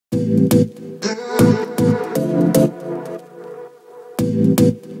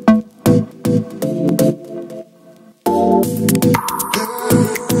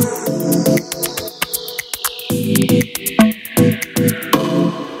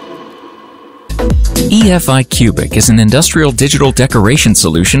EFI Cubik is an industrial digital decoration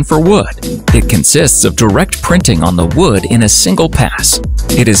solution for wood. It consists of direct printing on the wood in a single pass.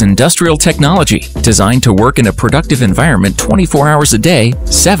 It is industrial technology designed to work in a productive environment 24 hours a day,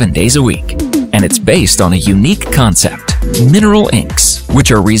 7 days a week. And it's based on a unique concept, mineral inks,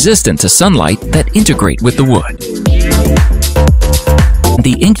 which are resistant to sunlight that integrate with the wood.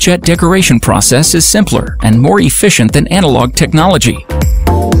 The inkjet decoration process is simpler and more efficient than analog technology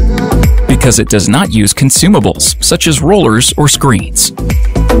because it does not use consumables such as rollers or screens.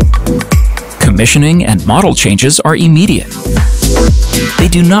 Commissioning and model changes are immediate. They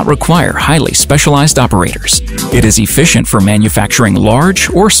do not require highly specialized operators. It is efficient for manufacturing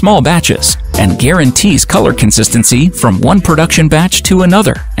large or small batches and guarantees color consistency from one production batch to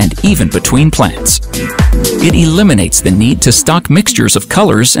another and even between plants. It eliminates the need to stock mixtures of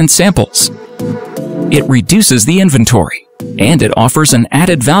colors and samples. It reduces the inventory, and it offers an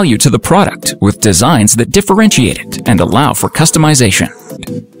added value to the product with designs that differentiate it and allow for customization.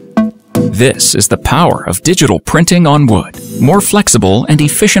 This is the power of digital printing on wood. More flexible and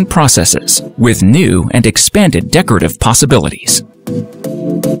efficient processes with new and expanded decorative possibilities.